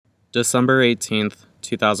December 18th,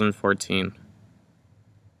 2014.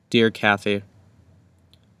 Dear Kathy,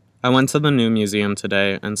 I went to the new museum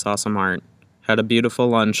today and saw some art. Had a beautiful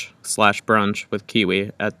lunch/brunch with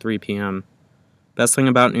Kiwi at 3 p.m. Best thing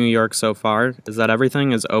about New York so far is that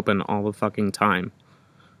everything is open all the fucking time.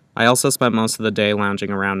 I also spent most of the day lounging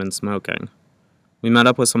around and smoking. We met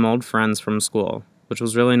up with some old friends from school, which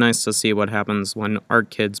was really nice to see what happens when art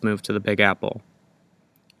kids move to the Big Apple.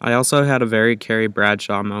 I also had a very Carrie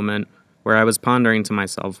Bradshaw moment where I was pondering to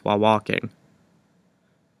myself while walking.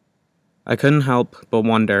 I couldn't help but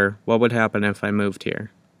wonder what would happen if I moved here.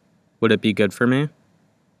 Would it be good for me?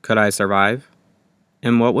 Could I survive?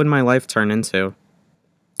 And what would my life turn into?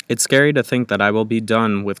 It's scary to think that I will be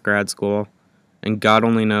done with grad school, and God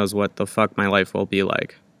only knows what the fuck my life will be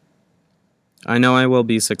like. I know I will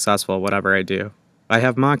be successful whatever I do. I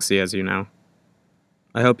have Moxie, as you know.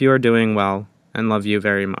 I hope you are doing well, and love you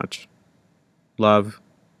very much. Love,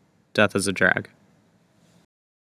 Death is a Drag.